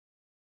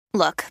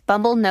Look,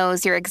 Bumble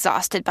knows you're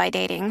exhausted by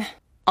dating.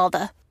 All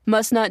the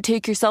must not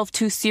take yourself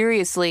too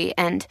seriously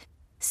and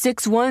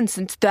 6'1"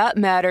 since that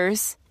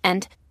matters.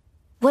 And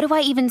what do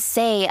I even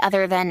say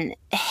other than,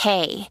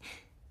 hey?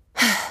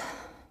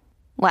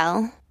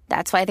 Well,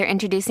 that's why they're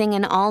introducing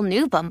an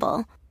all-new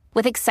Bumble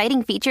with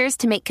exciting features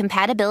to make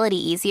compatibility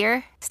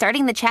easier,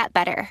 starting the chat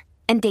better,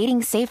 and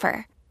dating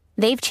safer.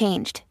 They've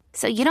changed,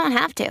 so you don't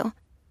have to.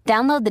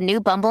 Download the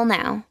new Bumble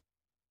now.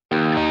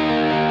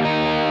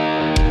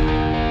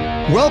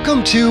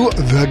 Welcome to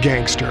The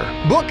Gangster,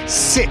 Book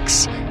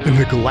 6 in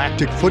the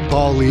Galactic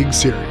Football League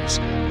series.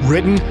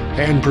 Written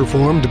and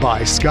performed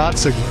by Scott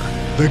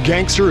Sigler. The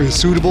Gangster is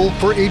suitable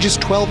for ages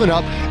 12 and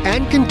up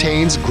and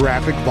contains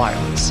graphic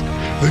violence.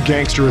 The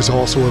Gangster is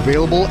also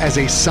available as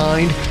a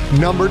signed,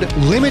 numbered,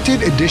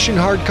 limited edition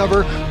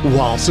hardcover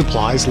while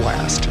supplies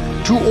last.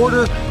 To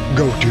order,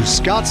 go to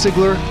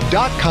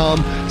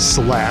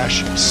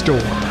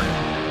scottsigler.com/store.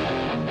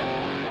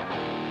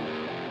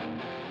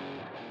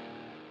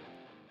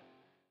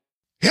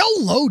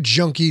 Hello,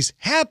 junkies.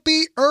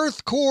 Happy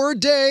Earth Core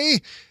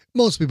Day.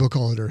 Most people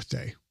call it Earth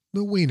Day,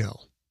 but we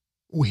know.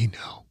 We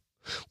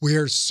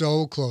are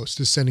so close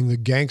to sending The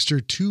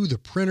Gangster to the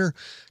printer.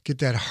 Get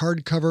that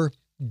hardcover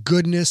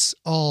goodness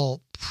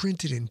all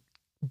printed and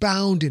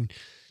bound and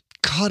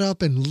cut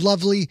up and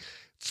lovely.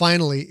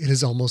 Finally, it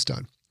is almost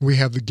done. We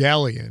have the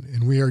galley in,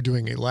 and we are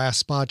doing a last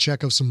spot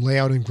check of some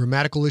layout and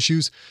grammatical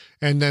issues,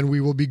 and then we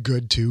will be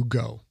good to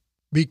go.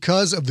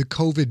 Because of the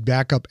COVID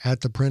backup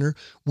at the printer,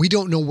 we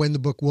don't know when the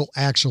book will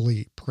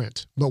actually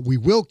print, but we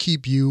will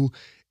keep you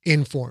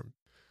informed.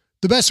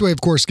 The best way,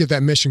 of course, to get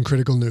that mission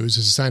critical news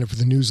is to sign up for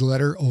the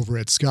newsletter over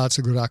at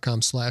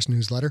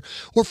scottsigler.com/newsletter,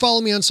 or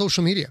follow me on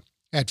social media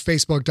at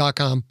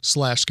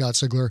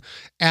facebook.com/ScottSigler,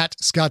 at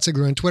Scott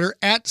Sigler on Twitter,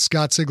 at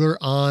Scott Sigler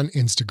on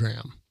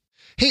Instagram.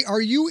 Hey,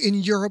 are you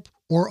in Europe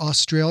or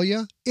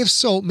Australia? If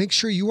so, make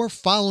sure you are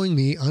following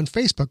me on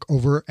Facebook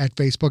over at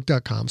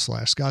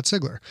facebook.com/Scott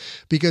Sigler,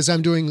 because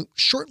I'm doing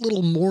short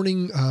little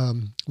morning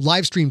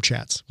live stream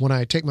chats when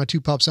I take my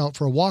two pups out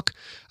for a walk.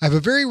 I have a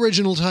very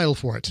original title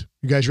for it.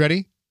 You guys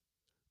ready?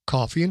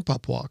 Coffee and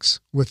Pup Walks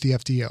with the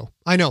FDO.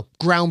 I know,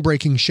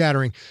 groundbreaking,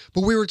 shattering,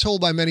 but we were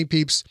told by many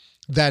peeps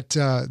that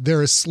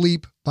they're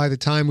asleep by the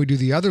time we do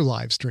the other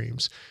live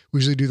streams. We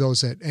usually do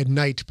those at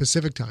night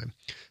Pacific time.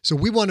 So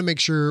we want to make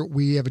sure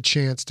we have a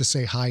chance to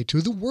say hi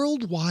to the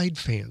worldwide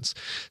fans.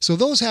 So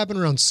those happen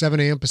around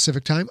 7 a.m.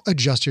 Pacific time.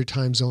 Adjust your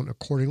time zone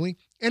accordingly.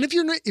 And if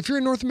you're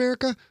in North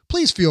America,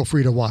 please feel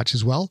free to watch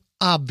as well,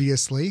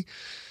 obviously.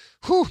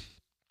 Whew.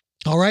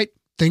 All right.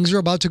 Things are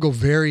about to go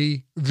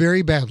very,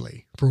 very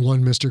badly for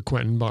one Mr.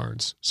 Quentin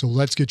Barnes. So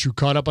let's get you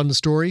caught up on the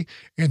story,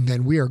 and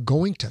then we are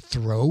going to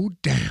throw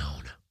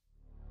down.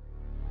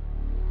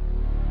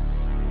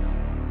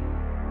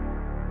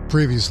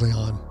 Previously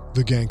on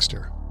The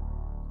Gangster,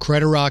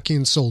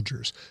 Creterakian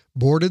soldiers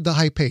boarded the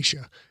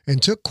Hypatia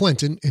and took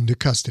Quentin into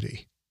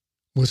custody.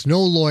 With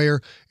no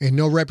lawyer and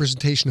no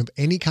representation of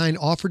any kind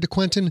offered to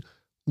Quentin,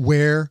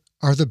 where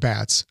are the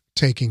bats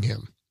taking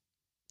him?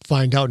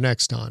 Find out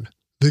next on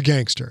The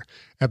Gangster,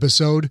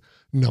 episode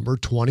number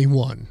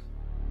 21.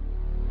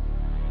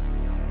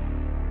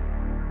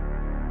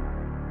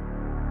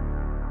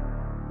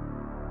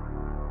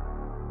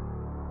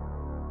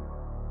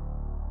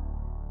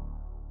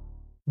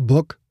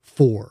 Book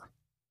 4,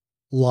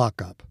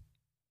 Lockup.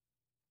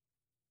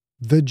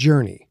 The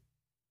Journey.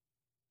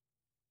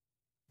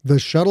 The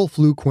shuttle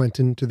flew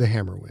Quentin to the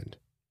Hammerwind.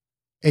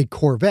 A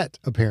corvette,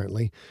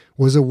 apparently,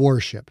 was a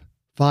warship,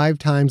 5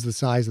 times the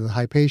size of the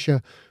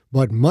Hypatia,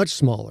 but much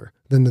smaller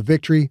than the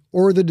Victory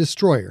or the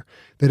Destroyer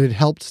that had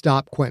helped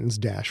stop Quentin's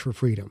dash for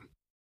freedom.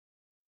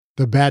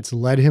 The bats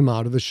led him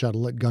out of the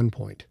shuttle at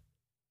gunpoint.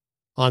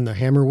 On the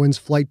Hammerwind's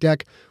flight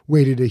deck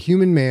waited a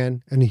human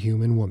man and a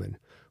human woman,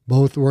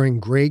 both wearing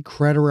gray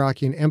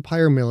Creterakian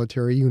Empire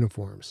military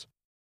uniforms.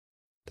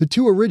 The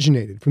two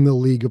originated from the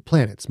League of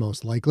Planets,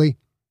 most likely.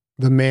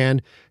 The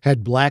man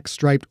had black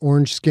striped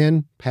orange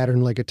skin,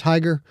 patterned like a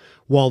tiger,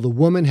 while the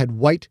woman had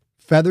white,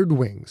 feathered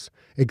wings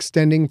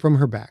extending from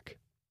her back.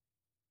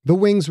 The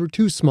wings were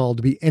too small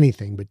to be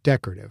anything but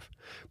decorative,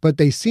 but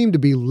they seemed to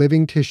be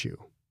living tissue,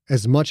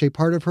 as much a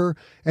part of her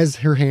as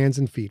her hands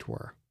and feet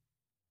were.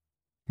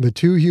 The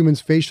two humans'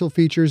 facial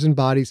features and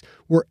bodies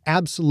were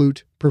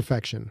absolute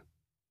perfection.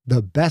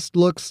 The best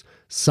looks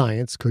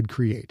science could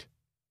create.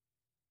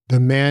 The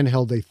man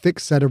held a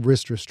thick set of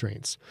wrist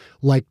restraints,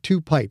 like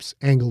 2 pipes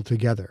angled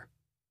together.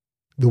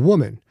 The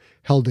woman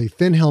held a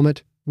thin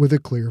helmet with a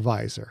clear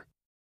visor.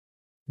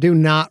 "Do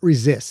not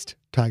resist,"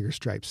 Tiger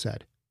Stripe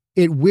said.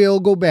 "It will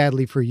go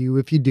badly for you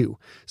if you do.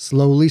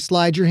 Slowly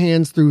slide your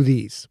hands through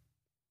these."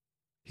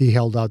 He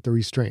held out the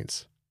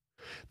restraints.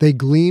 They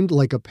gleamed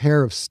like a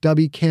pair of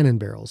stubby cannon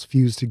barrels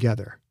fused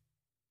together.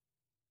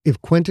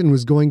 If Quentin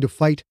was going to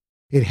fight,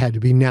 it had to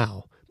be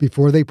now,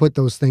 before they put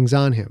those things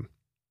on him.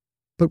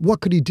 But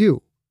what could he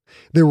do?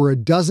 There were a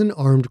dozen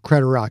armed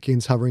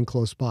Creterakians hovering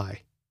close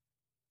by.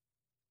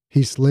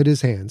 He slid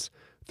his hands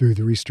through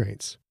the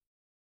restraints.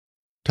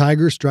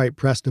 Tiger Stripe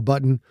pressed a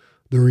button.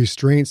 The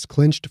restraints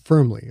clinched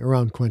firmly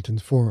around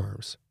Quentin's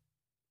forearms.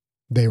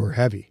 They were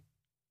heavy.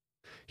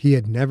 He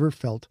had never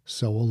felt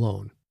so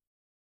alone.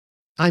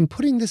 "I'm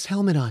putting this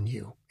helmet on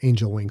you,"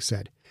 Angel Wing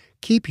said.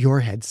 "Keep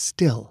your head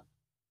still."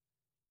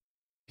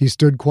 He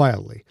stood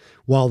quietly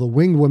while the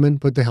winged woman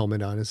put the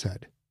helmet on his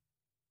head.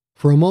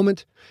 For a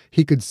moment,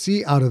 he could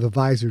see out of the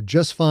visor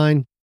just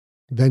fine.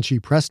 Then she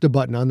pressed a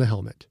button on the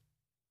helmet.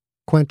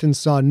 Quentin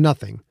saw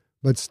nothing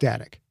but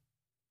static.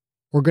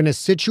 "We're going to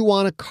sit you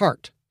on a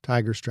cart,"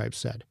 Tiger Stripe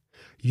said.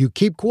 "You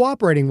keep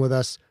cooperating with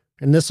us,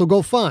 and this'll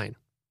go fine."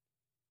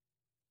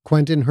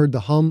 Quentin heard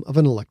the hum of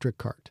an electric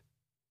cart.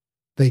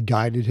 They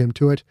guided him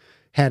to it,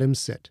 had him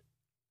sit.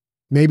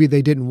 Maybe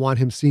they didn't want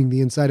him seeing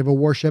the inside of a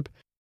warship.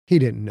 He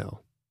didn't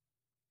know.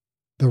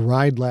 The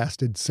ride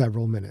lasted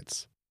several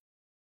minutes.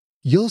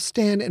 "You'll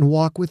stand and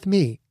walk with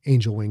me,"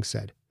 Angel Wing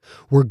said.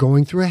 "We're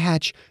going through a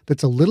hatch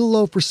that's a little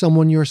low for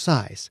someone your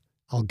size.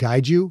 I'll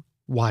guide you.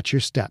 Watch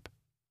your step."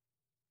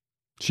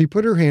 She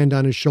put her hand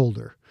on his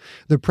shoulder.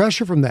 The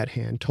pressure from that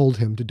hand told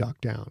him to duck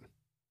down.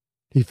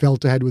 He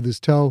felt ahead with his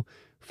toe,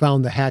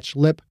 found the hatch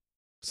lip,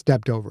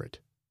 stepped over it.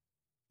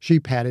 She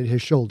patted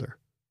his shoulder.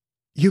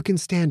 "You can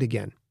stand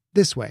again.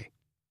 This way."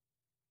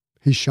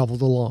 He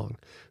shuffled along,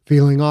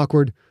 feeling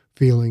awkward,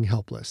 feeling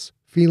helpless,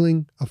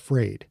 feeling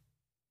afraid.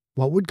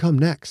 What would come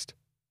next?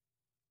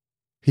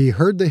 He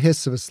heard the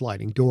hiss of a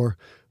sliding door,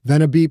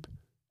 then a beep,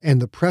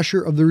 and the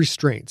pressure of the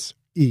restraints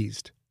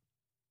eased.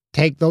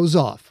 "Take those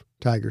off,"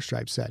 Tiger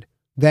Stripe said.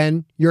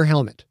 "Then your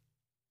helmet."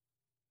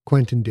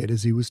 Quentin did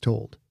as he was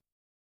told.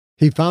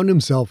 He found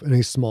himself in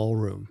a small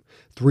room,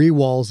 3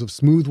 walls of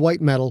smooth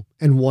white metal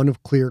and 1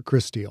 of clear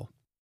crysteel.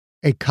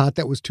 A cot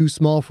that was too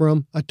small for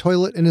him, a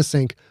toilet and a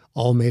sink,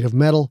 all made of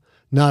metal,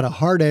 not a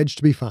hard edge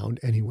to be found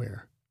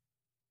anywhere.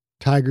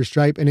 Tiger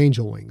Stripe and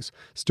Angel Wings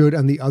stood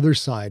on the other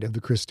side of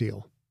the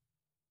crysteel.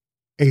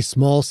 A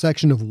small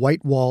section of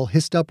white wall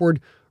hissed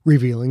upward,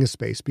 revealing a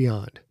space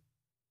beyond.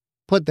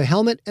 "Put the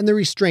helmet and the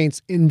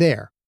restraints in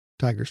there,"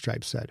 Tiger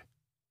Stripe said.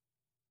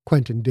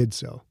 Quentin did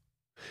so.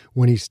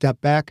 When he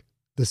stepped back,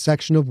 the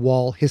section of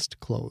wall hissed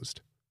closed.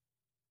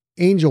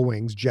 Angel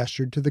Wings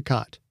gestured to the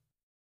cot.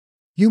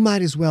 "You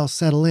might as well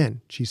settle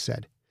in," she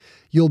said.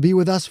 "You'll be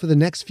with us for the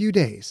next few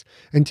days,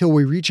 until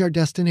we reach our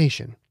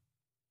destination."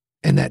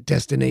 "And that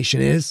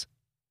destination is?"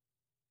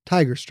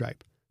 Tiger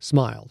Stripe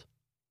smiled.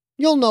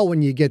 "You'll know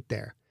when you get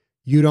there.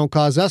 You don't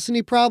cause us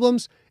any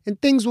problems, and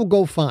things will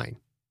go fine.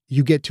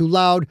 You get too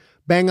loud,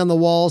 bang on the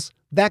walls,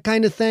 that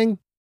kind of thing,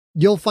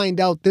 you'll find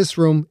out this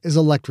room is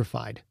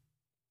electrified."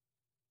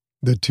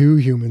 The 2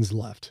 humans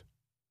left.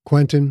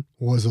 Quentin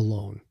was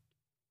alone.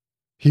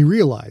 He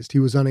realized he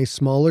was on a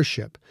smaller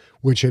ship,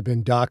 which had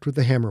been docked with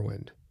the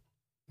Hammerwind.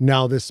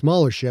 Now this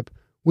smaller ship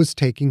was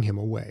taking him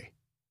away.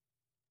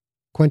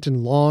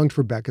 Quentin longed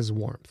for Becca's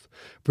warmth,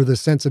 for the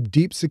sense of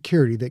deep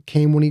security that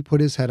came when he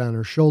put his head on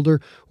her shoulder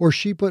or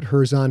she put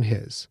hers on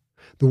his,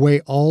 the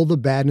way all the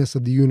badness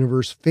of the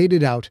universe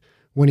faded out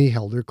when he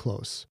held her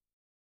close.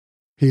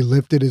 He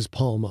lifted his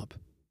palm up.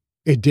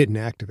 It didn't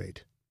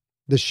activate.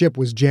 The ship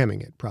was jamming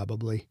it,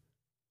 probably.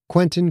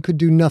 Quentin could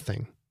do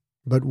nothing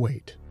but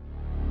wait.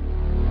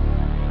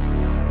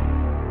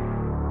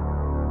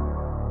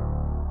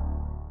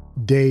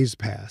 Days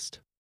passed.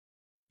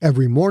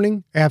 Every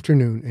morning,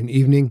 afternoon, and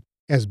evening,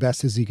 as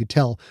best as he could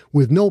tell,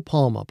 with no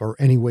palm up or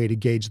any way to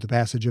gauge the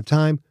passage of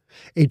time,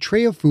 a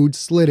tray of food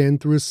slid in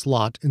through a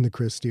slot in the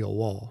crysteel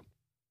wall.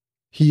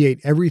 He ate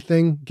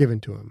everything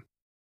given to him.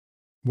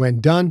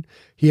 When done,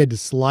 he had to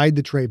slide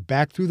the tray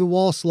back through the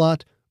wall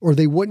slot, or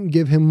they wouldn't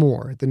give him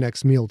more at the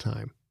next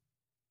mealtime.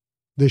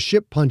 The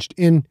ship punched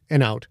in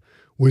and out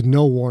with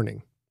no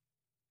warning.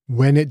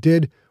 When it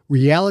did,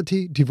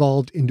 reality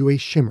devolved into a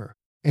shimmer,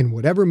 and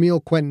whatever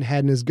meal Quentin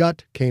had in his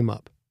gut came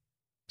up.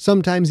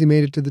 Sometimes he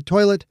made it to the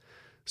toilet,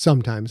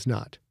 sometimes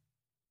not.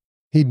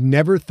 He'd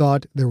never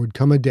thought there would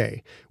come a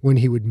day when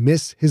he would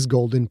miss his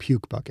golden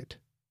puke bucket.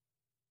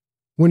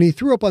 When he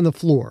threw up on the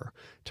floor,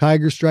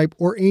 Tiger Stripe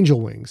or Angel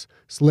Wings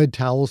slid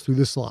towels through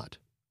the slot.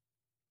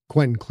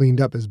 Quentin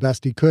cleaned up as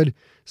best he could,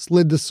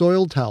 slid the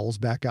soiled towels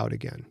back out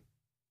again.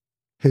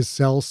 His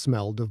cell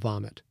smelled of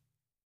vomit.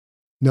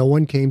 No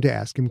one came to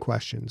ask him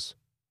questions.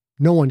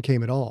 No one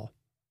came at all.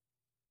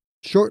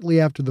 Shortly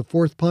after the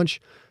 4th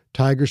punch,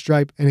 Tiger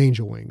Stripe and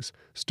Angel Wings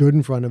stood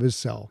in front of his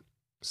cell,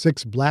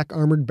 6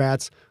 black-armored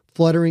bats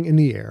fluttering in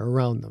the air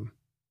around them.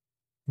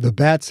 The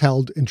bats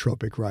held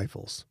entropic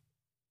rifles.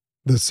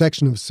 The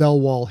section of cell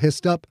wall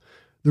hissed up.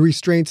 The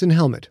restraints and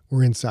helmet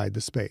were inside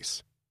the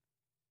space.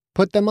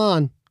 "Put them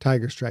on,"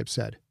 Tiger Stripe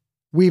said.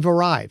 "We've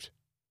arrived."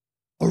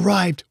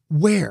 "Arrived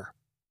where?"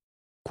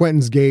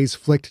 Quentin's gaze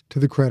flicked to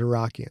the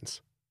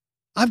Creterakians.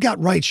 "I've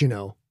got rights, you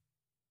know."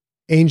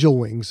 Angel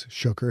Wings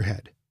shook her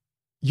head.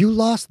 "You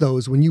lost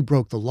those when you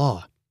broke the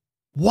law."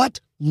 "What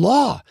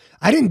law?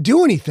 I didn't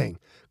do anything.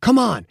 Come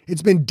on,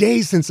 it's been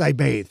days since I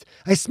bathed.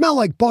 I smell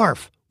like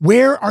barf.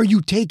 Where are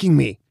you taking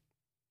me?"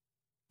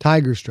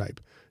 Tiger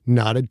Stripe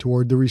nodded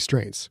toward the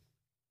restraints.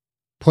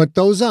 "Put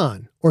those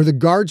on, or the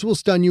guards will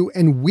stun you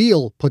and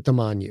we'll put them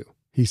on you,"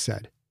 he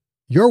said.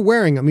 "You're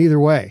wearing them either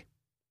way."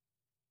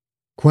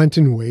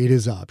 Quentin weighed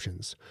his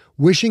options,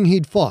 wishing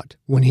he'd fought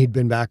when he'd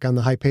been back on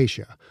the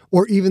Hypatia,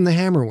 or even the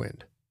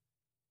Hammerwind.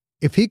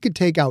 If he could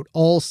take out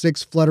all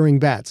 6 fluttering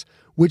bats,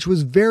 which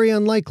was very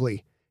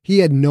unlikely, he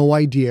had no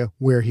idea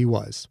where he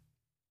was.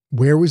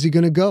 Where was he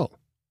going to go?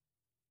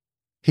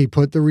 He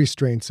put the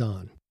restraints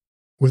on.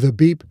 With a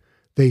beep,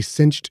 they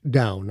cinched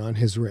down on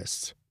his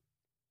wrists.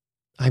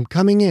 "I'm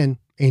coming in,"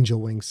 Angel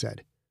Wings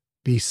said.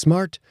 "Be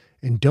smart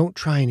and don't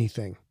try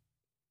anything."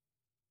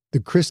 The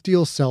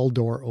crystal cell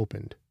door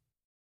opened.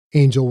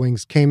 Angel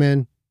Wings came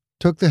in,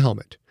 took the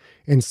helmet,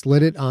 and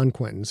slid it on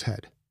Quentin's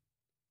head.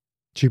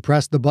 She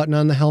pressed the button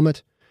on the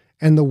helmet,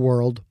 and the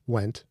world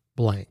went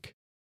blank.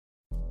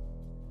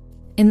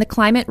 In the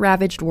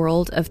climate-ravaged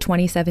world of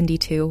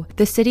 2072,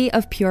 the city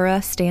of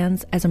Pura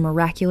stands as a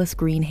miraculous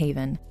green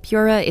haven.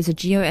 Pura is a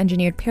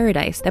geoengineered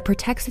paradise that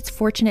protects its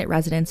fortunate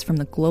residents from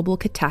the global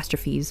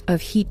catastrophes of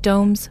heat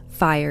domes,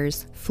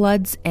 fires,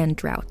 floods, and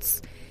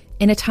droughts.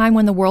 In a time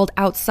when the world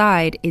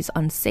outside is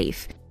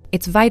unsafe,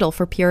 it's vital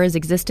for Pura's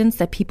existence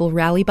that people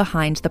rally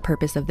behind the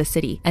purpose of the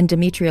city, and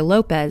Demetria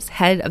Lopez,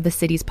 head of the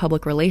city's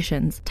public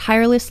relations,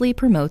 tirelessly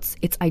promotes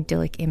its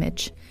idyllic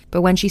image.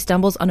 But when she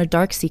stumbles on a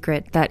dark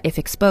secret that, if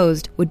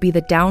exposed, would be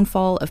the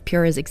downfall of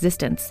Pura's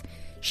existence,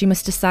 she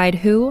must decide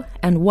who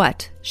and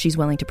what she's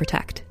willing to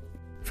protect.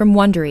 From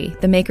Wondery,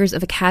 the makers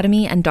of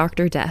Academy and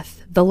Dr.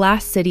 Death, The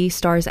Last City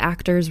stars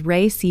actors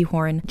Ray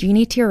Seahorn,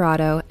 Jeannie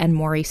Tirado, and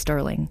Maury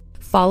Sterling.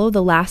 Follow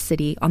The Last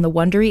City on the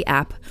Wondery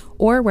app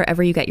or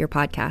wherever you get your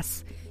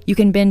podcasts. You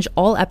can binge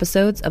all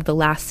episodes of The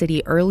Last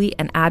City early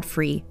and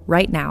ad-free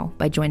right now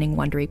by joining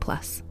Wondery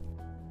Plus.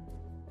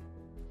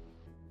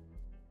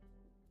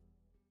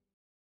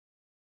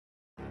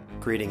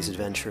 Greetings,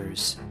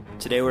 adventurers.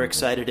 Today we're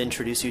excited to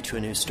introduce you to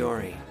a new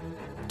story,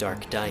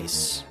 Dark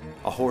Dice,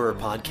 a horror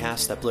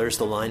podcast that blurs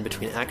the line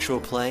between actual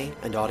play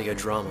and audio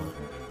drama,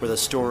 where the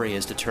story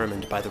is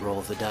determined by the roll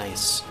of the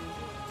dice.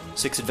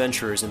 6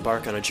 adventurers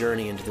embark on a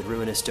journey into the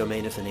ruinous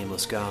domain of the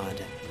Nameless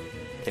God.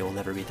 They will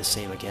never be the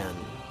same again.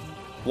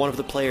 One of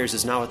the players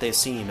is not what they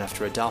seem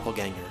after a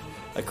doppelganger,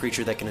 a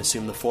creature that can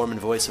assume the form and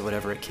voice of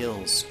whatever it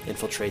kills,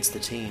 infiltrates the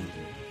team.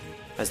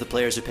 As the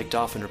players are picked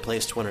off and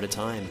replaced one at a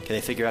time, can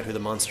they figure out who the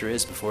monster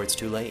is before it's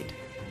too late?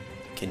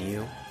 Can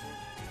you?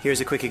 Here's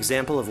a quick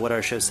example of what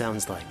our show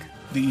sounds like.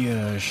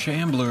 The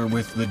shambler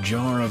with the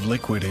jar of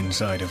liquid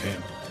inside of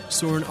him.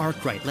 Soren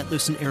Arkwright let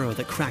loose an arrow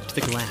that cracked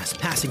the glass,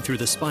 passing through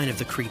the spine of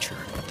the creature.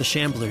 The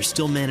shambler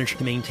still managed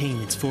to maintain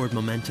its forward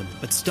momentum,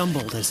 but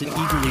stumbled as it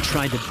eagerly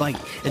tried to bite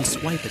and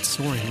swipe at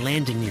Soren,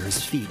 landing near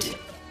his feet.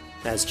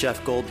 As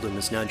Jeff Goldblum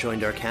has now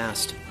joined our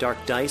cast, Dark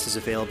Dice is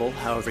available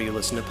however you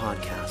listen to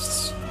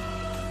podcasts.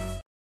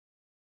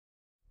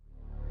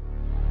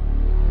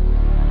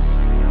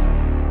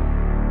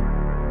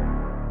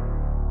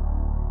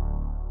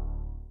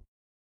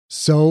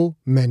 So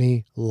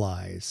many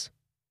lies.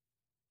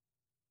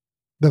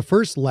 The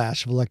first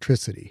lash of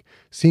electricity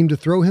seemed to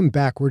throw him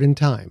backward in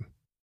time.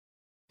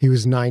 He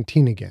was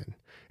 19 again,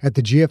 at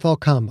the GFL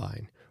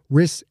Combine,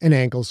 wrists and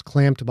ankles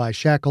clamped by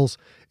shackles,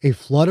 a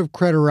flood of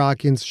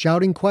Creterakians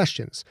shouting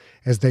questions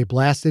as they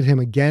blasted him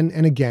again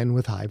and again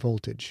with high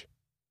voltage.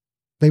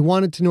 They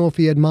wanted to know if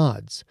he had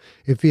mods,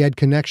 if he had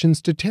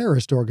connections to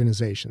terrorist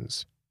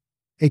organizations.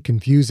 A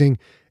confusing,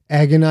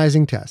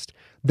 agonizing test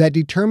that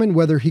determined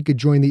whether he could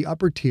join the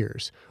upper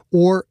tiers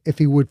or if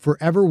he would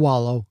forever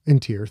wallow in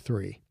Tier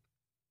 3.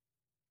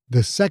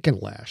 The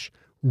second lash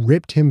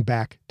ripped him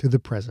back to the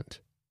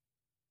present.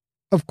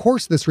 Of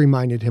course this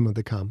reminded him of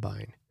the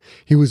Combine.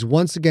 He was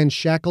once again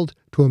shackled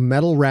to a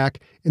metal rack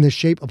in the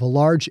shape of a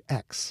large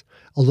X,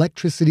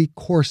 electricity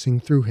coursing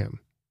through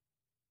him.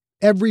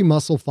 Every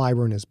muscle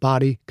fiber in his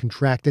body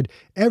contracted,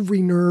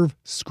 every nerve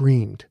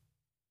screamed.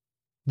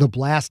 The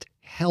blast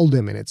held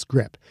him in its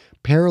grip,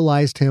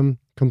 paralyzed him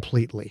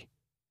completely.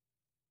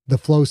 The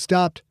flow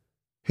stopped,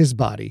 his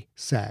body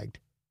sagged.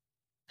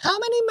 "How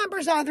many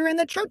members are there in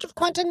the Church of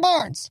Quentin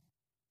Barnes?"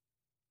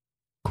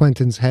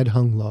 Quentin's head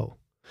hung low.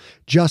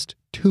 Just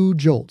 2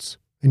 jolts,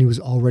 and he was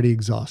already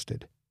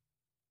exhausted.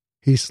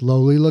 He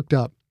slowly looked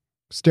up,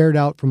 stared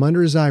out from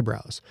under his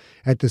eyebrows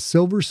at the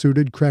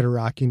silver-suited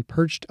Creterakian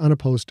perched on a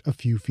post a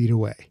few feet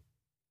away.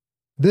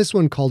 This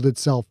one called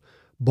itself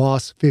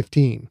Boss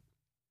 15.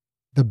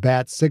 The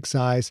bat's 6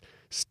 eyes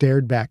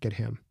stared back at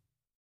him.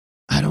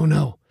 "I don't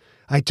know.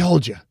 I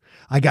told you.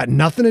 I got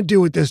nothing to do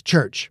with this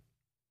church."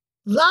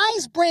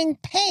 "Lies bring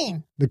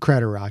pain," the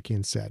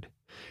Creterakian said,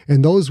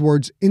 and those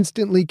words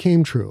instantly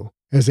came true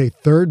as a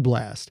third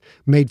blast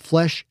made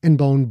flesh and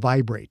bone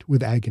vibrate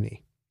with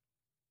agony.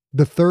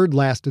 The third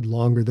lasted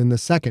longer than the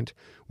second,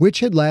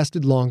 which had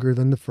lasted longer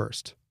than the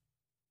first.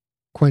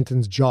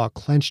 Quentin's jaw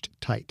clenched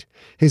tight,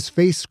 his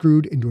face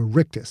screwed into a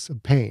rictus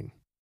of pain.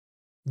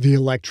 The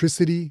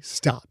electricity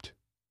stopped.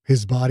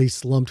 His body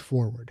slumped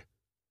forward.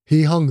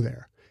 He hung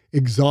there,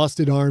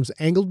 exhausted arms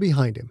angled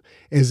behind him,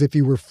 as if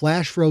he were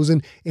flash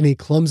frozen in a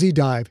clumsy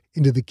dive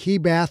into the key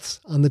baths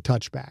on the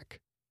touchback.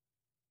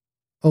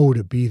 Oh,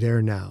 to be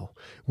there now,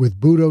 with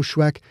Budo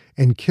Schweck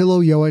and Kilo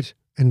Yoet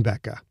and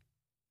Becca.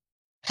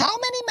 "How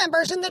many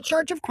members in the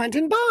Church of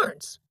Quentin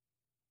Barnes?"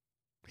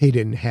 he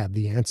didn't have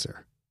the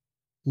answer.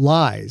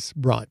 Lies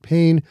brought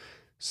pain,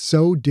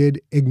 so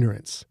did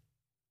ignorance.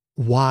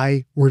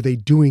 Why were they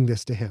doing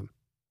this to him?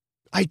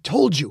 I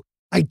told you,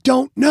 I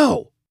don't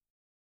know.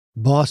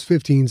 Boss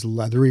 15's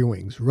leathery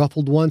wings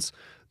ruffled once,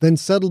 then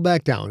settled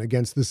back down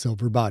against the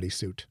silver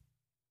bodysuit.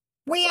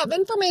 We have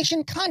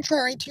information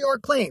contrary to your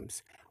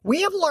claims.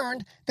 We have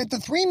learned that the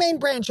three main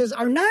branches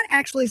are not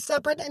actually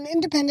separate and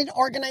independent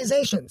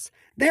organizations.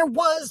 There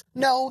was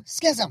no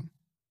schism.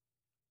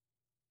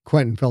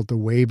 Quentin felt a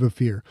wave of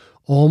fear,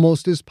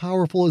 almost as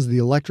powerful as the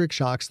electric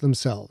shocks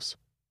themselves.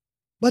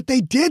 But they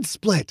did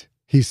split,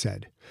 he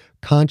said,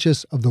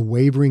 conscious of the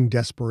wavering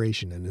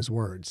desperation in his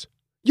words.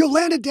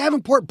 Yolanda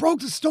Davenport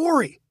broke the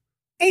story.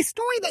 A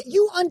story that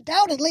you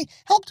undoubtedly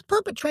helped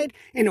perpetrate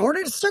in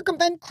order to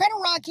circumvent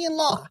Creterakian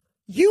law.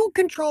 You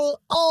control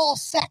all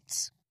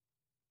sects.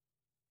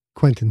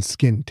 Quentin's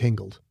skin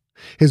tingled.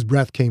 His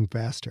breath came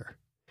faster.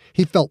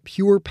 He felt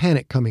pure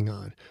panic coming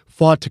on,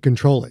 fought to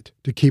control it,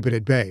 to keep it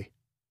at bay.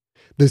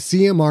 The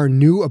CMR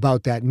knew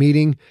about that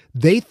meeting.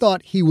 They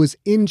thought he was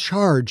in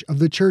charge of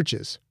the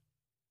churches.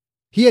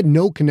 He had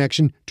no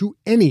connection to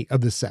any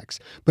of the sects,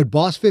 but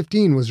Boss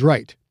 15 was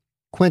right.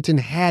 Quentin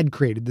had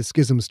created the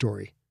schism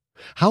story.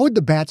 How had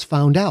the bats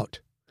found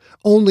out?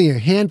 Only a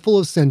handful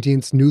of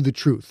sentients knew the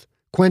truth.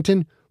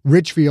 Quentin,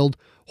 Richfield,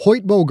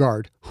 Hoyt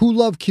Bogard, Who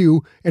Love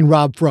Q, and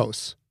Rob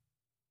Froese.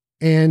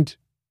 And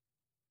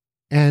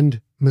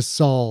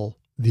Masal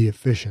the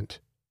Efficient.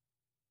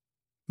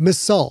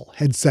 Masal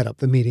had set up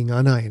the meeting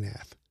on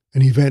Ionath,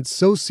 an event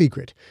so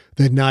secret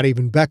that not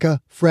even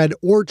Becca, Fred,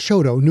 or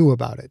Chodo knew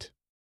about it.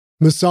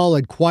 Masal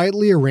had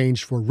quietly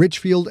arranged for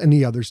Richfield and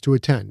the others to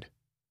attend.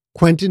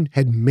 Quentin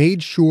had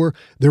made sure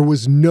there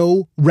was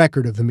no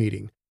record of the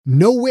meeting,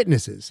 no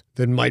witnesses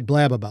that might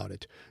blab about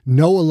it,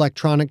 no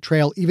electronic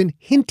trail even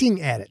hinting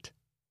at it.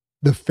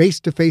 The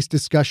face-to-face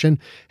discussion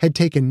had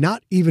taken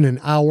not even an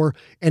hour,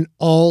 and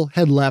all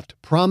had left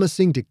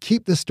promising to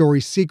keep the story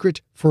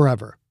secret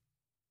forever.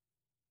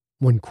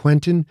 When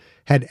Quentin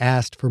had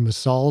asked for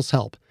Masal's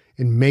help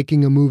in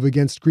making a move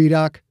against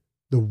Gredok,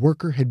 the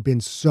worker had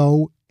been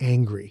so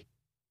angry.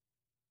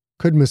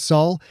 Could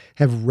Masal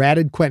have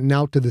ratted Quentin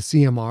out to the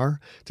CMR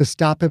to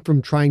stop him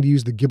from trying to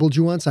use the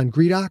Gibbeljewants on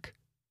Gredok?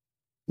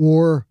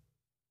 Or,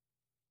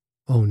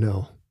 oh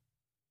no,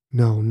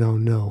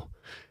 no.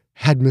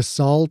 Had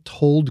Masal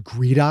told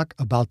Gredok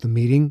about the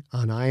meeting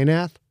on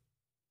Ionath?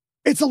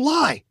 It's a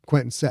lie,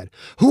 Quentin said.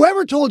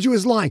 Whoever told you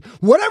is lying.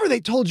 Whatever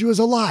they told you is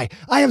a lie.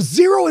 I have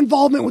zero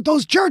involvement with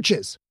those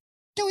churches.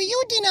 Do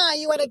you deny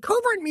you had a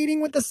covert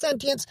meeting with the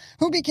sentients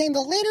who became the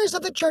leaders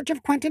of the Church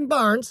of Quentin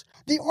Barnes,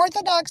 the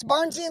Orthodox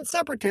Barnesian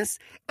Separatists,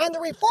 and the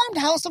Reformed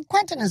House of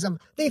Quentinism,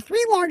 the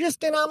three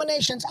largest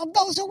denominations of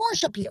those who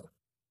worship you?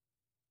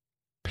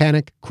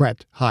 Panic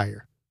crept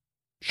higher.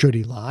 Should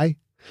he lie?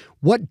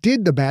 What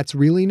did the bats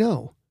really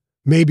know?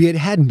 Maybe it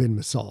hadn't been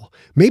Masal.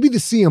 Maybe the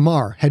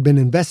CMR had been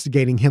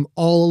investigating him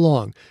all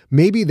along.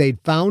 Maybe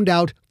they'd found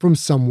out from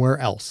somewhere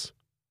else.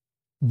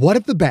 What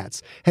if the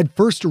bats had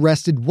first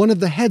arrested one of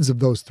the heads of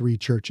those three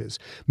churches,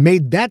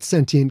 made that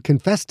sentient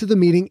confess to the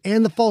meeting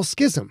and the false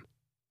schism?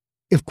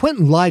 If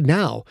Quentin lied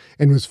now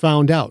and was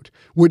found out,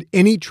 would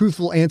any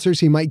truthful answers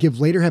he might give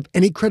later have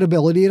any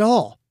credibility at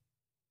all?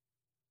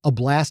 A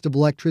blast of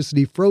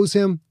electricity froze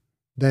him,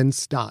 then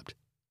stopped.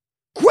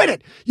 Quit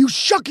it! You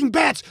shucking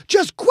bats!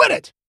 Just quit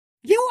it!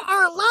 You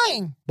are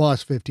lying,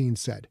 Boss 15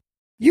 said.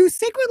 You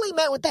secretly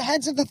met with the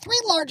heads of the three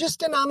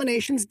largest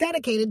denominations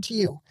dedicated to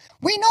you.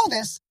 We know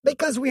this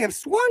because we have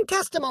sworn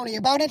testimony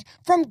about it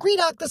from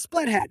Gredok the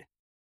Splithead.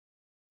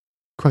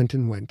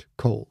 Quentin went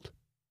cold,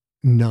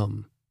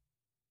 numb.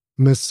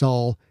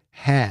 Masal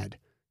had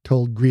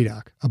told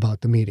Gredok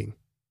about the meeting.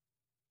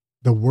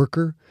 The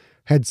worker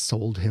had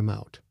sold him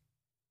out.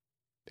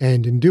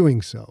 And in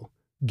doing so,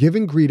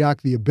 given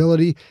Gredok the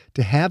ability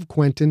to have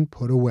Quentin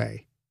put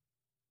away.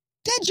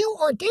 Did you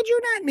or did you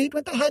not meet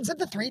with the heads of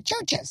the three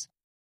churches?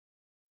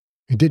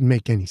 It didn't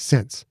make any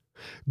sense.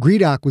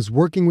 Gredok was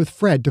working with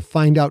Fred to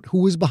find out who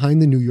was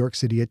behind the New York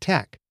City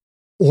attack.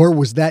 Or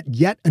was that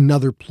yet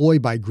another ploy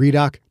by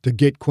Gredok to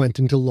get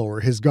Quentin to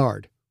lower his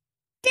guard?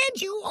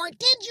 Did you or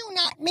did you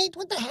not meet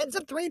with the heads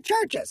of three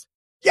churches?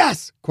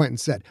 Yes, Quentin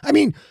said.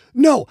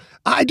 No,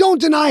 I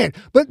don't deny it,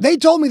 but they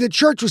told me the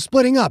church was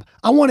splitting up.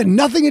 I wanted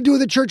nothing to do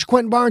with the Church of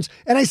Quentin Barnes,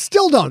 and I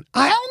still don't.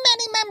 How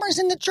many members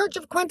in the Church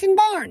of Quentin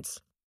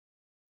Barnes?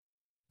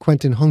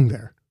 Quentin hung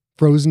there,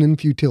 frozen in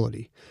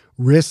futility,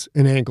 wrists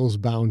and ankles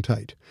bound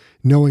tight,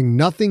 knowing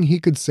nothing he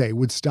could say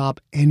would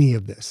stop any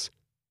of this,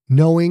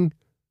 knowing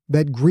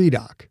that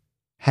Gredok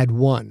had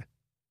won.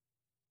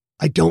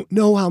 I don't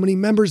know how many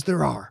members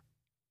there are.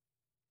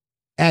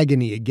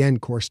 Agony again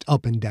coursed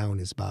up and down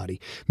his body,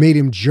 made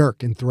him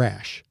jerk and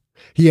thrash.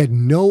 He had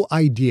no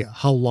idea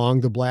how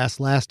long the blast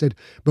lasted,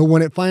 but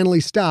when it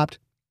finally stopped,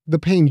 the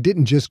pain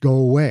didn't just go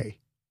away.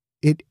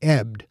 It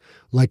ebbed,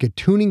 like a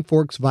tuning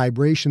fork's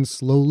vibration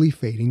slowly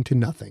fading to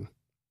nothing.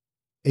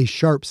 A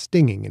sharp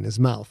stinging in his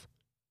mouth.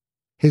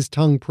 His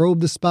tongue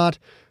probed the spot,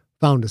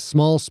 found a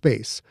small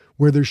space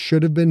where there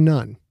should have been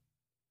none.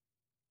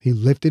 He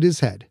lifted his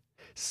head,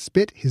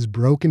 spit his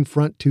broken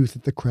front tooth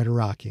at the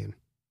Creterakian.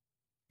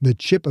 The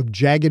chip of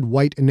jagged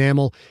white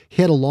enamel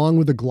hit along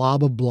with a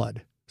glob of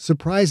blood,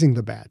 surprising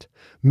the bat,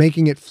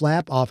 making it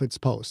flap off its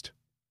post.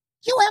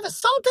 "You have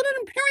assaulted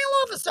an Imperial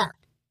officer!"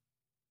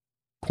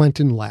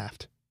 Quentin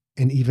laughed,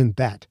 and even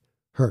that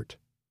hurt.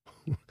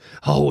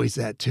 "Always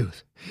that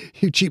tooth.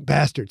 You cheap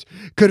bastards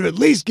could have at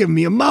least given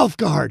me a mouth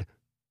guard."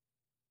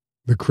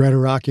 The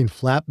Creterakian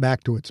flapped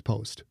back to its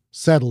post,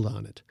 settled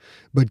on it,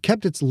 but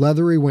kept its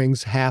leathery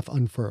wings half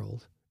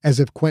unfurled, as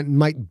if Quentin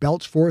might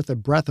belch forth a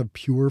breath of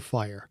pure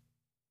fire.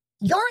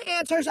 "Your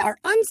answers are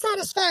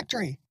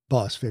unsatisfactory,"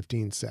 Boss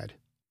 15 said.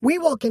 "We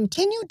will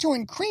continue to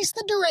increase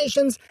the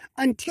durations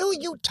until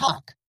you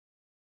talk."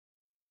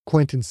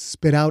 Quentin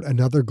spit out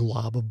another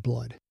glob of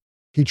blood.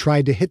 He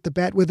tried to hit the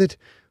bat with it,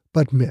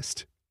 but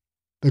missed.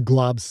 The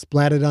glob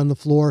splattered on the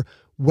floor,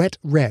 wet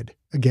red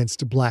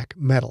against black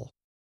metal.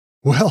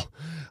 "Well,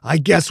 I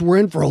guess we're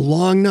in for a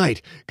long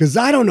night, 'cause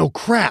I don't know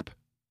crap."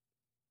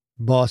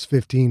 Boss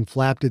 15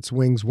 flapped its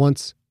wings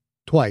once,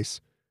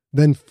 twice,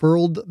 then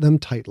furled them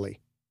tightly.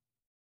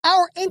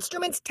 "Our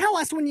instruments tell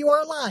us when you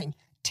are lying.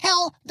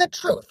 Tell the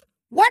truth.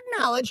 What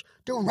knowledge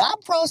do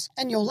Rob Frost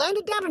and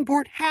Yolanda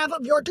Davenport have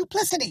of your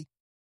duplicity?"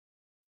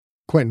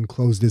 Quentin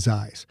closed his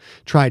eyes,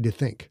 tried to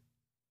think.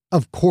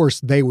 Of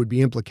course they would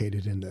be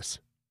implicated in this.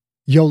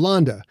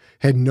 Yolanda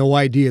had no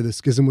idea the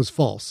schism was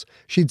false.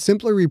 She'd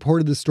simply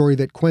reported the story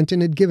that Quentin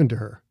had given to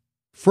her.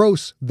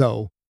 Frost,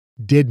 though,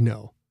 did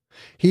know.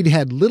 He'd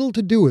had little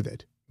to do with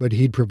it, but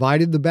he'd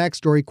provided the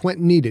backstory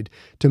Quentin needed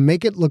to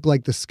make it look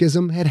like the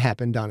schism had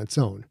happened on its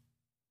own.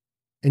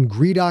 And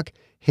Gredok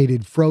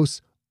hated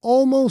Frost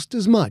almost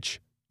as much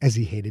as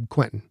he hated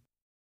Quentin.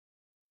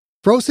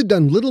 Frost had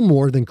done little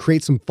more than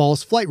create some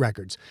false flight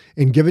records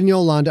and given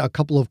Yolanda a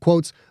couple of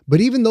quotes, but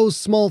even those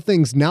small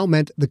things now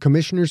meant the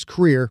commissioner's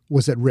career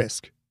was at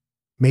risk,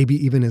 maybe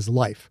even his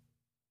life.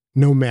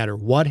 No matter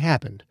what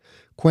happened,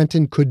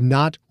 Quentin could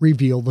not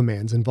reveal the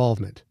man's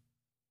involvement.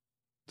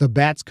 The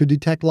bats could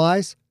detect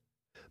lies?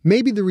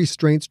 Maybe the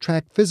restraints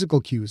tracked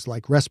physical cues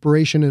like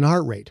respiration and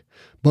heart rate,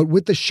 but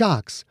with the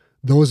shocks,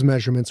 those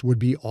measurements would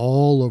be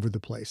all over the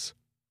place.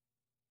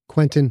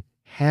 Quentin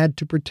had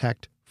to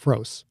protect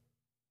Frost.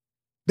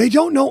 "They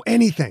don't know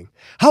anything.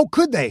 How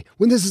could they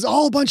when this is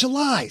all a bunch of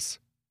lies?"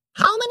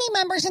 "How many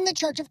members in the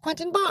Church of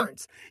Quentin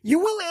Barnes? You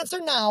will answer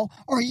now,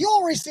 or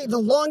you'll receive the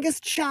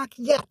longest shock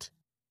yet."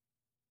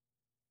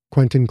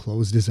 Quentin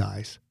closed his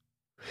eyes.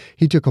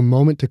 He took a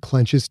moment to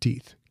clench his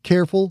teeth,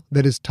 careful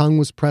that his tongue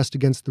was pressed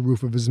against the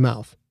roof of his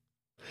mouth.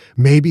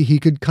 Maybe he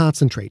could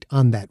concentrate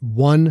on that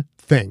one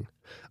thing,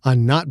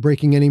 on not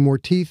breaking any more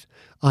teeth,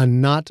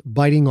 on not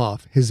biting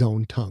off his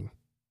own tongue.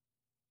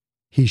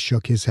 He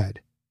shook his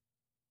head.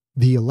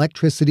 The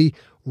electricity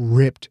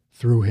ripped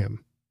through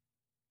him.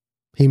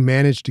 He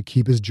managed to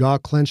keep his jaw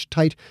clenched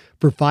tight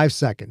for 5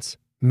 seconds,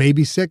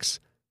 maybe 6,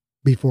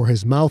 before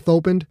his mouth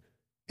opened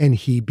and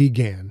he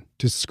began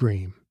to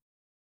scream.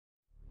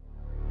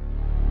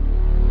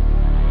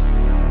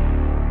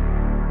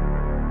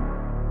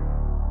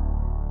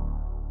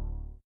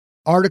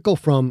 Article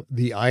from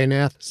the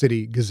Ionath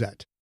City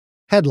Gazette.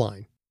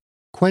 Headline: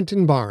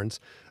 Quentin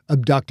Barnes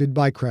abducted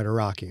by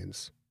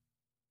Creterakians.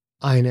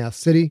 Ionath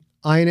City,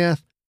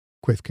 Ionath,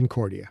 Quith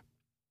Concordia.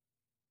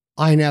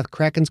 Ionath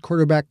Kraken's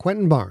quarterback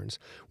Quentin Barnes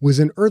was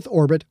in Earth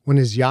orbit when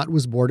his yacht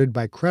was boarded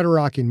by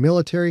Creterakian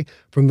military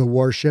from the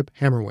warship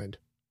Hammerwind.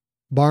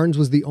 Barnes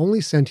was the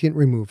only sentient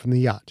removed from the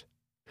yacht.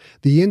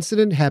 The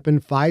incident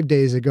happened 5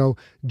 days ago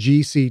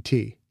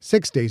GCT,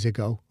 6 days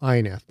ago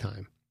Ionath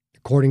time,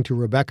 according to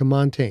Rebecca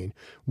Montaigne,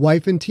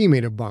 wife and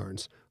teammate of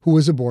Barnes, who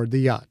was aboard the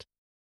yacht.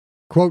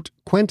 Quote,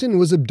 "Quentin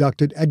was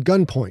abducted at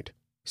gunpoint,"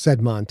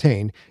 said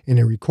Montaigne in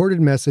a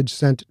recorded message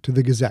sent to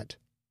the Gazette.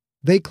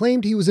 They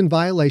claimed he was in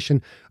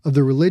violation of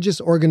the Religious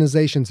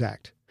Organizations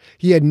Act.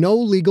 He had no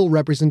legal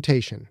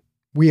representation.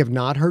 We have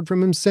not heard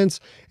from him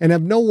since and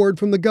have no word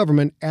from the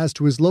government as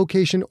to his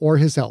location or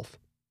his health.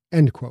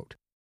 End quote.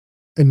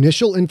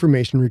 Initial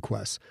information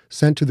requests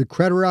sent to the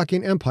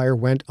Creterakian Empire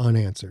went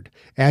unanswered,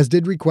 as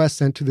did requests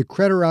sent to the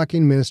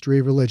Creterakian Ministry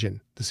of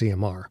Religion, the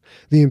CMR,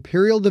 the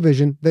imperial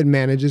division that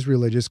manages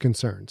religious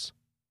concerns.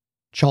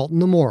 Charlton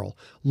the Moral,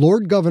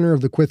 Lord Governor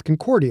of the Quith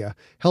Concordia,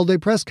 held a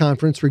press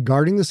conference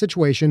regarding the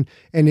situation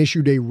and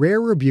issued a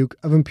rare rebuke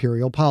of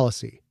imperial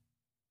policy.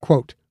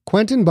 Quote,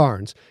 "Quentin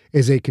Barnes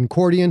is a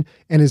Concordian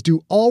and is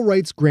due all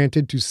rights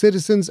granted to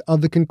citizens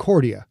of the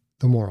Concordia,"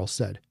 the Moral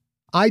said.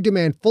 "I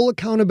demand full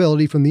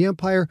accountability from the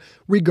Empire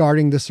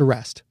regarding this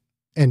arrest."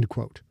 End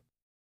quote.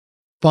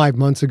 5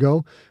 months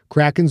ago,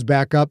 Kraken's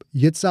backup,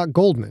 Yitzhak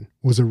Goldman,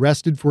 was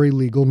arrested for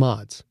illegal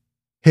mods.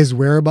 His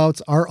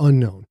whereabouts are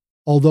unknown,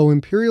 although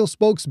Imperial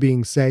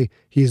spokesbeings say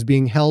he is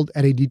being held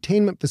at a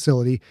detainment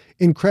facility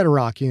in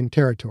Creterakian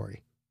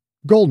territory.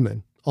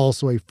 Goldman,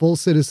 also a full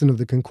citizen of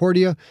the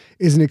Concordia,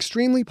 is an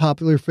extremely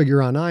popular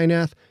figure on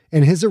Ionath,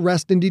 and his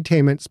arrest and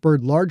detainment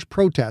spurred large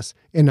protests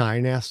in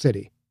Ionath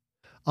City.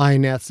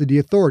 Ionath City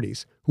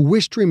authorities, who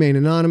wish to remain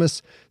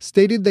anonymous,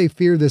 stated they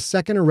fear this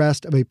second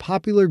arrest of a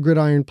popular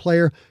gridiron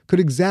player could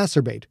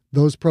exacerbate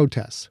those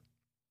protests.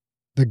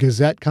 The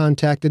Gazette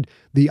contacted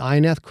the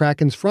Ineth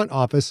Kraken's front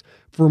office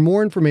for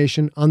more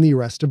information on the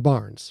arrest of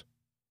Barnes.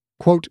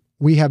 Quote,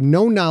 "We have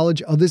no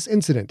knowledge of this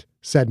incident,"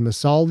 said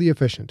Masal the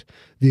Efficient,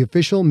 the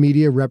official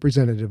media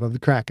representative of the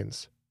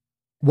Krakens.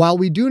 "While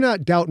we do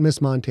not doubt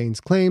Miss Montaigne's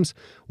claims,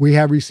 we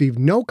have received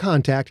no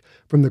contact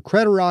from the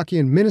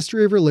Creterakian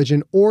Ministry of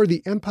Religion or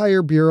the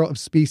Empire Bureau of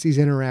Species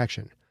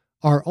Interaction.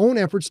 Our own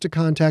efforts to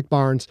contact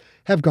Barnes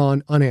have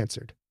gone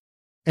unanswered."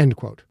 End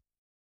quote.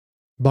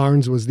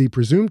 Barnes was the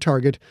presumed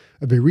target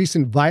of a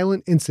recent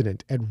violent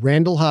incident at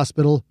Randall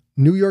Hospital,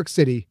 New York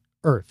City,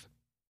 Earth.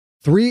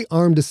 3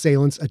 armed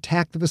assailants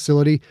attacked the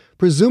facility,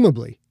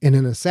 presumably in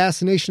an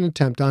assassination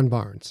attempt on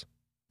Barnes.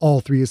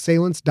 All 3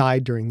 assailants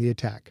died during the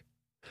attack.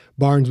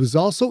 Barnes was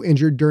also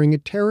injured during a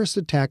terrorist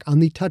attack on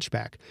the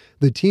Touchback,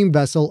 the team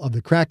vessel of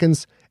the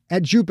Krakens,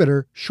 at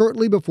Jupiter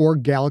shortly before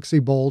Galaxy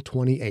Bowl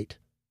 28.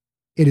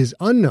 It is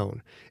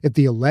unknown if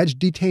the alleged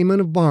detainment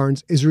of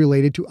Barnes is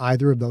related to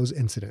either of those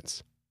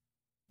incidents.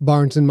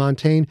 Barnes and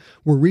Montaigne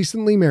were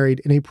recently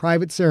married in a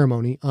private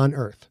ceremony on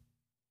Earth.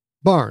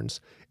 Barnes,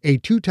 a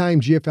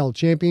 2-time GFL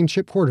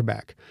championship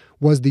quarterback,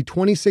 was the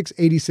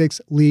 26-86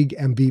 league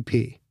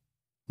MVP.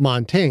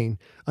 Montaigne,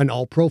 an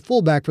all-pro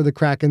fullback for the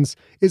Krakens,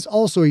 is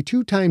also a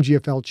 2-time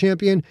GFL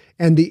champion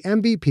and the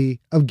MVP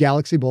of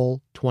Galaxy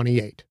Bowl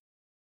 28.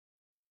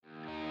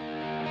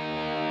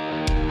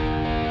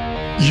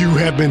 You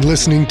have been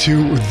listening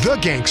to The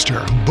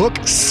Gangster, Book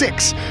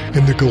 6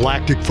 in the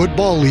Galactic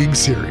Football League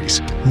series,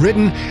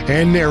 written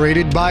and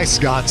narrated by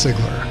Scott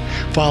Ziegler.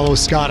 Follow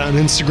Scott on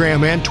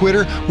Instagram and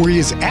Twitter, where he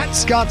is at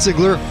Scott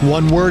Ziegler,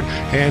 one word,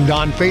 and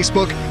on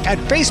Facebook at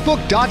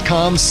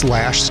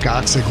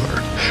facebook.com/Scott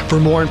Ziegler. For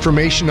more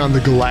information on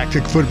the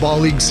Galactic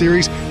Football League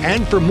series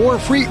and for more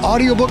free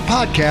audiobook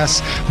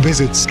podcasts,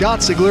 visit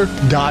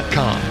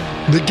scottziegler.com.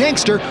 The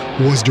Gangster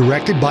was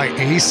directed by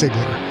A.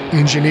 Ziegler,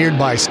 engineered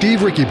by Steve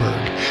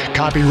Rickyberg.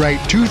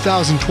 Copyright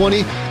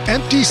 2020,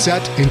 Empty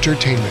Set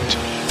Entertainment.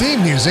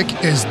 Theme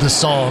music is the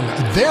song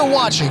They're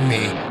Watching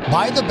Me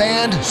by the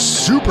band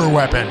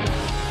Superweapon.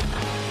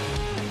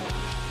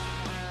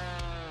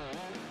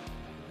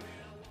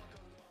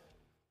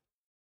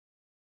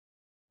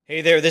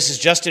 Hey there, this is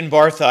Justin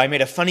Bartha. I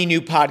made a funny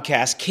new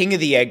podcast, King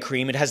of the Egg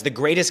Cream. It has the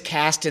greatest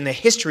cast in the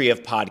history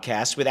of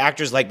podcasts with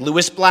actors like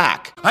Louis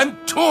Black. I'm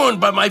torn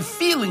by my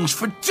feelings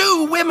for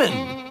 2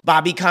 women.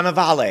 Bobby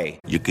Cannavale.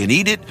 You can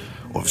eat it,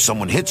 or if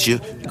someone hits you,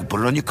 you can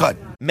put it on your cut.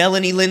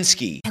 Melanie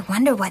Linsky. I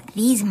wonder what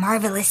these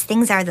marvelous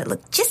things are that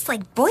look just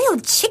like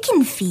boiled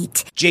chicken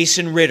feet.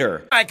 Jason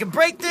Ritter. I can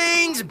break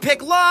things and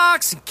pick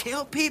locks and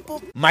kill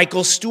people.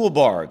 Michael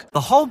Stuhlbarg.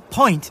 The whole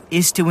point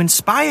is to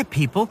inspire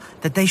people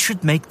that they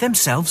should make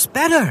themselves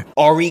better.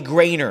 Ari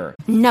Grainer.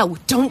 No,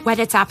 don't whet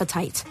its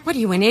appetite. What are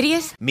you, an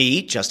idiot?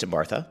 Me, Justin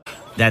Bartha.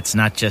 That's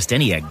not just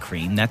any egg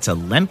cream, that's a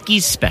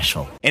Lemke's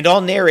special. And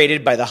all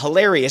narrated by the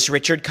hilarious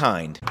Richard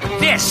Kind.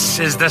 This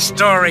is the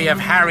story of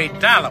Harry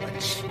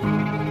Dalowitz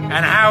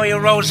and how he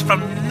rose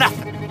from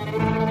nothing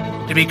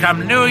to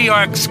become New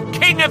York's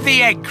King of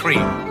the Egg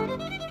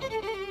Cream.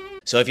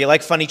 So if you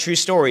like funny true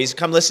stories,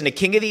 come listen to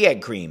King of the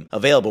Egg Cream,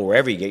 available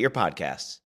wherever you get your podcasts.